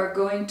hell, you are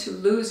going to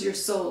lose your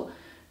soul.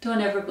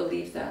 Don't ever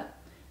believe that.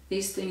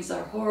 These things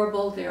are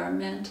horrible. They are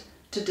meant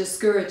to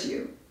discourage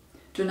you.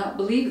 Do not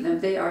believe them.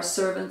 They are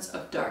servants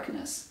of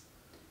darkness.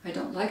 I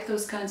don't like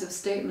those kinds of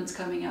statements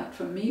coming out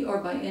from me or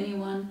by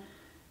anyone.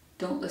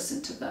 Don't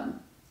listen to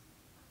them.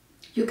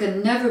 You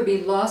can never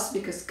be lost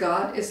because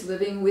God is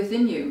living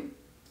within you.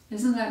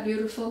 Isn't that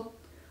beautiful?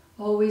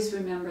 Always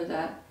remember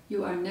that.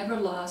 You are never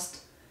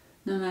lost.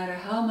 No matter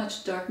how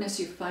much darkness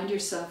you find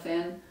yourself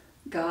in,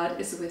 God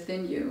is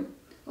within you.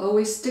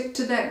 Always stick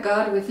to that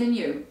God within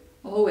you.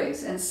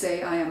 Always. And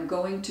say, I am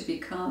going to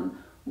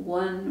become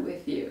one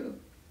with you.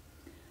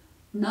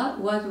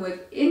 Not one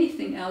with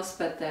anything else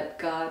but that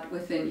God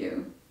within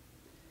you.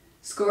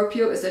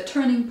 Scorpio is a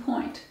turning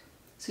point.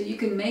 So you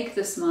can make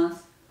this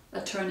month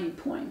a turning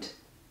point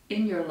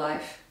in your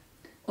life.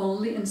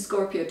 Only in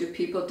Scorpio do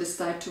people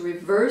decide to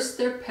reverse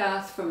their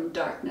path from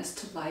darkness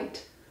to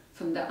light,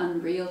 from the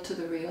unreal to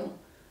the real,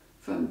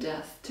 from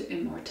death to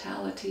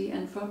immortality,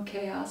 and from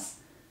chaos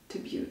to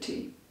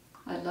beauty.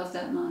 I love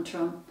that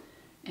mantra,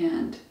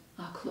 and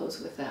I'll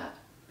close with that.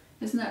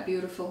 Isn't that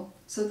beautiful?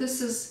 So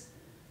this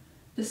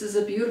is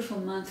a beautiful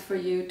month for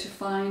you to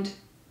find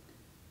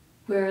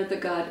where the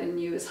God in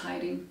you is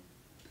hiding.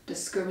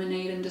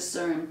 Discriminate and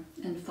discern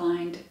and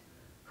find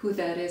who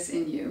that is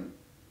in you.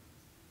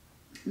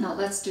 Now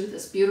let's do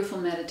this beautiful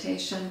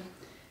meditation,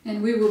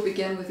 and we will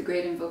begin with a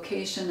great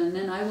invocation, and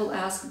then I will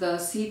ask the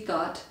seed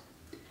thought,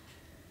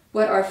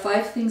 what are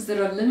 5 things that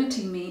are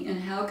limiting me,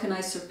 and how can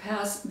I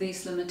surpass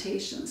these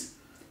limitations?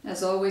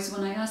 As always,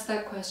 when I ask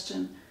that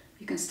question,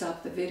 you can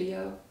stop the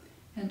video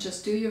and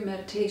just do your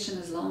meditation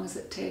as long as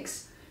it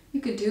takes. You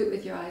can do it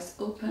with your eyes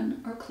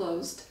open or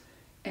closed,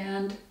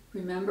 and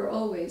remember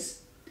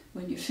always,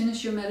 when you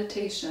finish your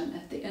meditation,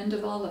 at the end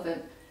of all of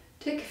it,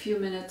 take a few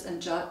minutes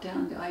and jot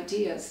down the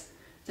ideas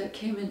that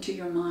came into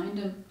your mind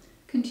and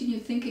continue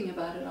thinking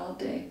about it all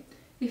day.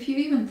 If you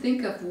even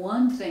think of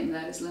one thing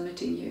that is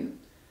limiting you,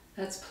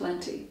 that's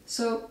plenty.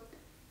 So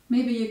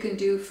maybe you can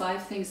do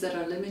 5 things that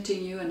are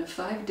limiting you in a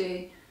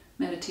 5-day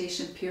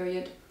meditation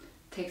period.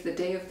 Take the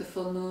day of the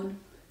full moon.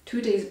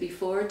 2 days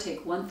before,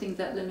 take one thing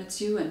that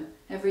limits you, and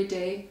every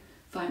day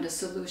find a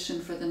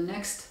solution for the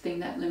next thing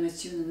that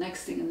limits you, and the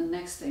next thing, and the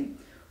next thing.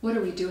 What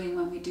are we doing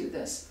when we do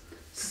this?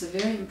 This is a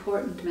very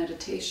important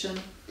meditation,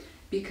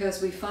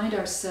 because we find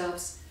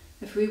ourselves,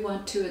 if we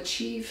want to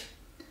achieve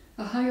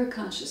a higher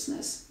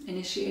consciousness,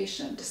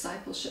 initiation,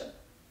 discipleship,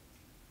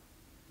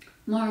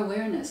 more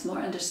awareness, more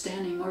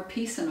understanding, more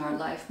peace in our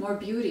life, more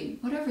beauty,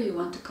 whatever you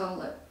want to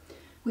call it,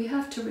 we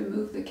have to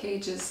remove the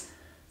cages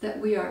that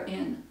we are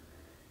in.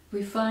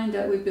 We find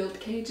that we build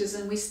cages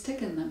and we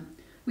stick in them.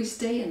 We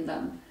stay in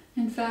them.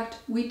 In fact,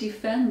 we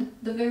defend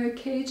the very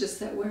cages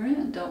that we're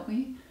in, don't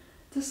we?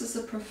 This is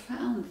a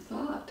profound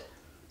thought.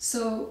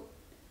 So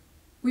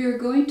we are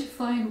going to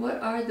find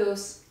what are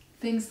those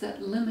things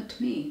that limit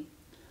me,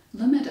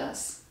 limit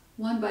us.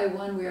 One by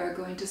one, we are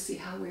going to see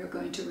how we are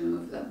going to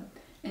remove them.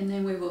 And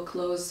then we will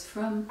close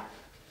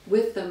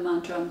with the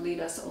mantra, lead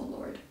us, O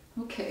Lord.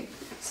 Okay,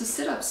 so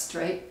sit up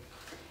straight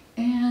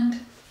and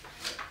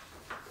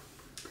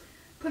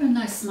put a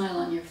nice smile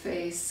on your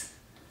face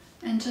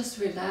and just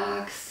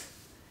relax.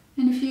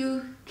 And if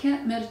you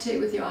can't meditate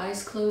with your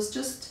eyes closed,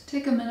 just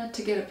take a minute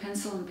to get a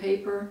pencil and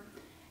paper.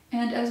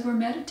 And as we're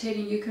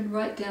meditating, you can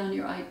write down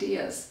your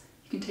ideas.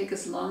 You can take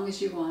as long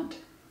as you want.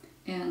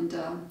 And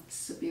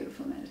this is a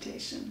beautiful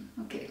meditation.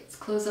 Okay, let's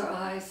close our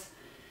eyes.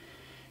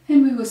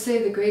 And we will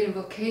say the great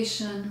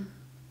invocation,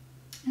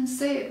 and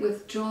say it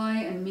with joy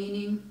and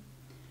meaning.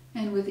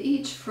 And with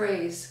each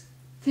phrase,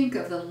 think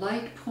of the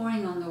light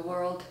pouring on the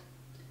world,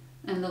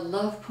 and the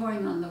love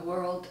pouring on the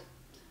world,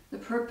 the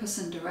purpose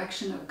and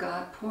direction of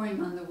God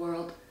pouring on the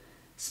world,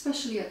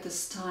 especially at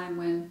this time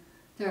when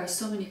there are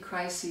so many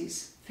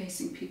crises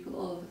facing people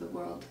all over the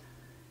world.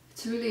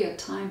 It's really a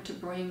time to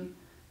bring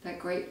that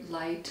great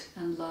light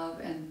and love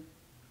and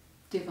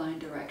divine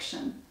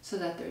direction so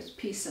that there's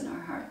peace in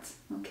our hearts.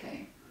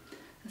 Okay,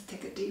 let's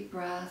take a deep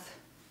breath.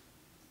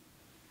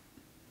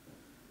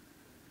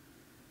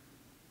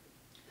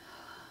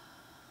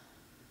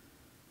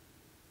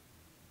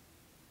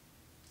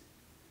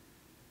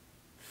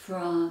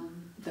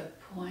 From the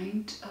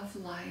point of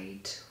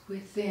light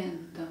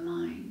within the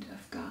mind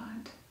of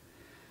God,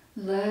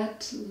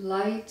 let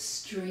light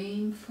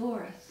stream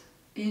forth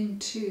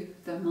into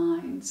the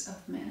minds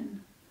of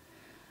men.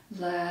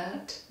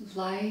 Let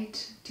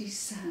light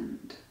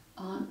descend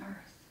on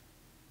earth.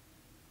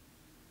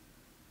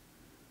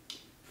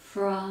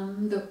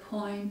 From the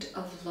point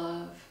of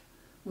love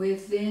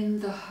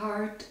within the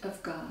heart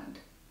of God,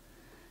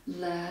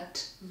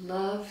 let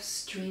love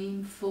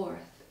stream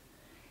forth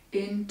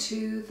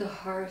into the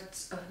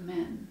hearts of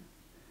men.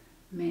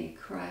 May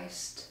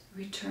Christ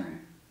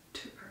return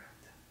to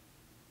earth.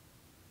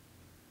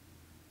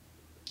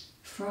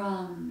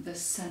 From the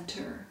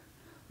center,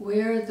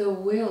 where the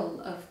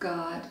will of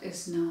God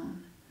is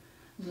known,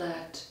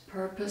 let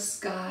purpose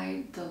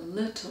guide the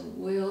little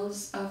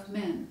wills of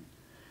men,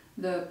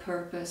 the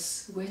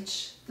purpose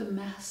which the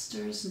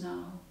masters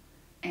know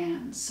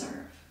and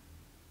serve.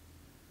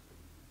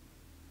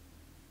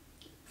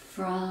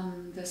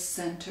 From the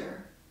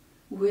center,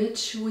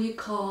 which we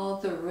call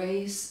the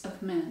race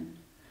of men,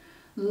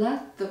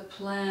 let the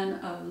plan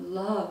of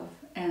love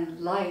and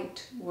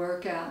light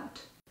work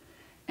out,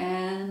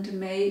 and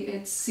may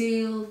it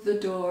seal the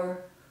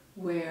door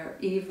where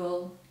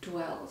evil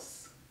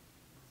dwells.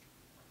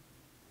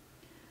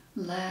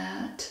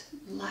 Let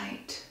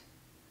light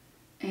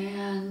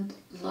and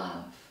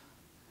love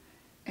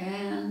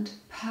and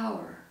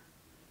power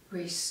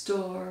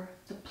restore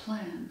the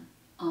plan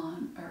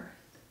on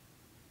earth.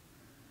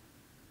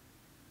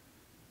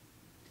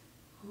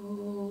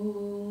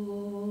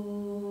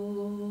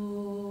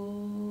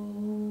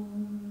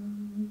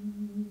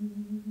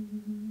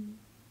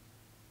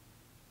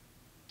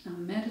 Now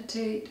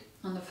meditate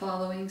on the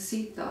following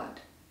seed thought.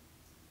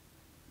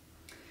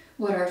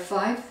 What are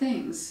 5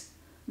 things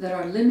that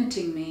are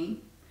limiting me,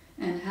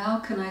 and how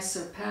can I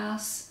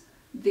surpass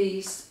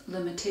these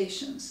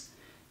limitations?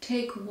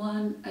 Take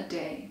one a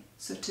day.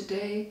 So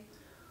today,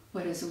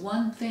 what is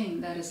one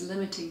thing that is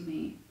limiting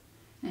me,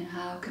 and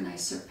how can I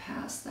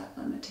surpass that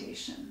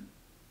limitation?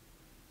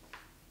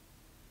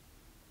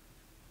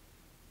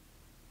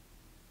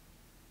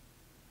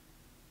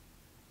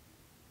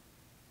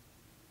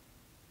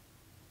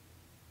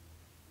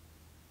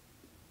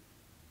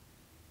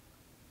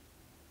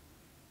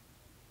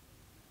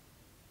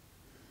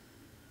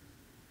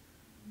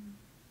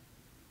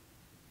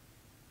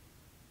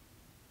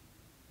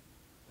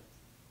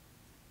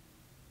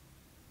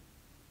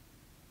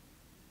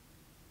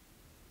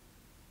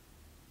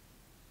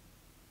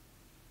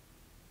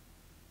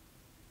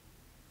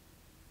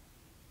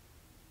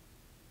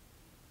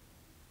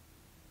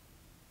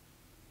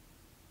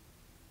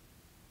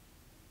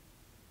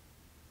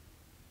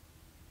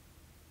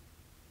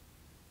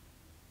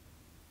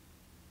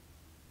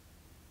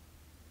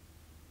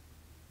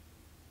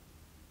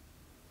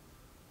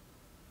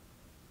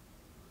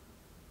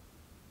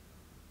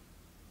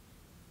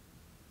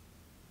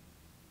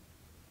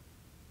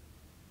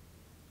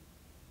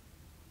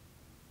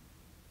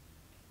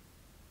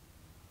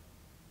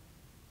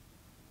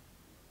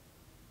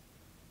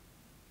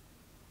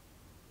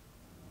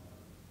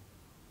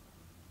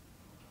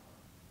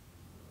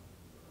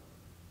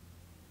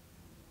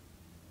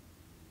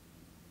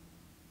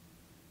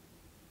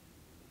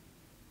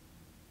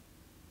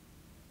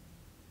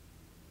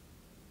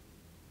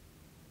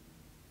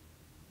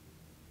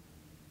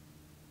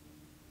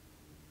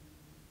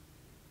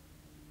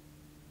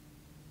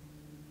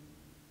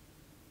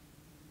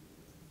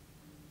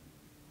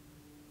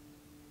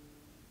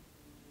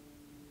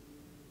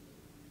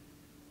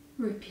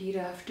 Repeat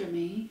after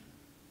me.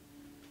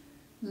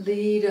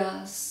 Lead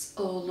us,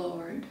 O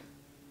Lord,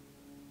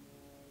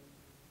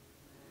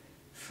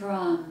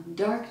 from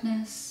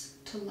darkness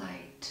to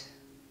light,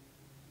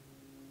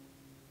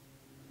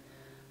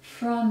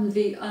 from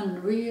the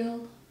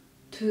unreal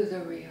to the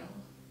real,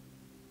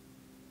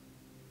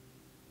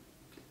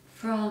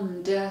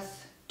 from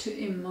death to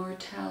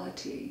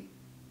immortality,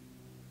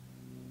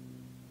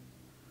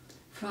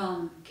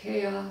 from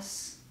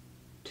chaos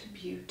to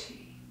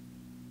beauty.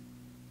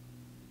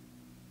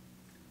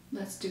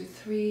 Let's do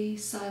 3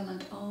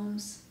 silent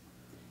ohms,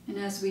 and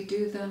as we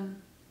do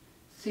them,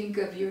 think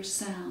of your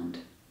sound,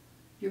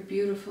 your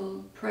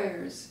beautiful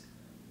prayers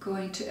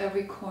going to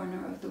every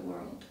corner of the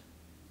world.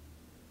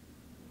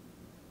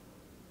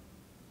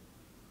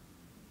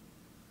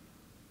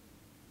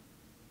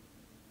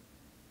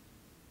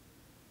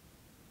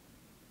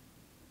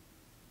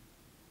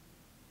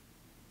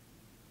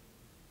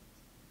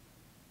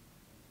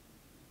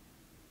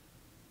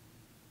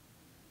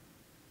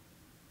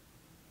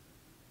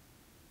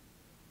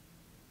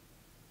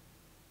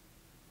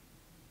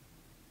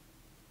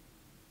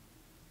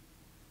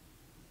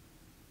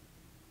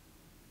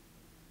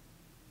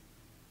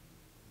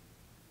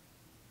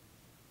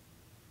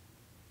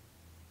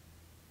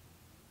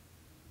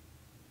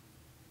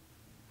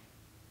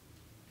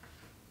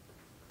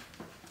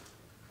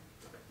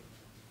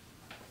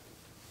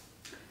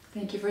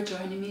 Thank you for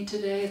joining me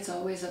today. It's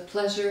always a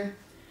pleasure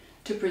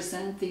to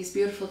present these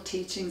beautiful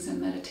teachings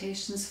and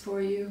meditations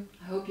for you.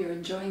 I hope you're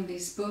enjoying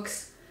these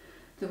books.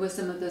 The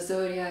Wisdom of the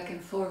Zodiac in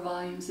 4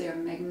 volumes. They are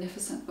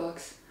magnificent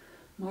books.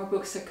 More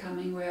books are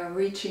coming. We are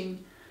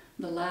reaching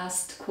the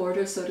last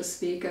quarter, so to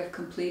speak, of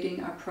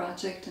completing our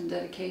project and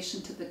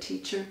dedication to the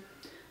teacher.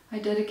 I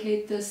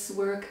dedicate this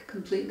work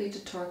completely to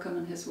Torquem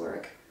and his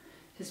work.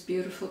 His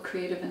beautiful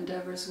creative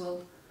endeavors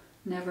will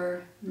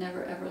never,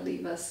 never, ever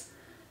leave us.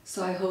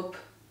 So I hope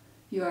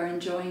you are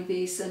enjoying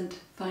these and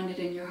find it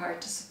in your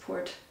heart to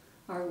support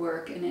our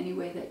work in any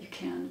way that you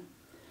can.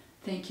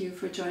 Thank you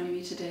for joining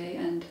me today,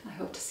 and I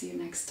hope to see you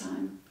next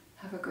time.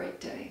 Have a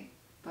great day.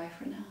 Bye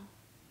for now.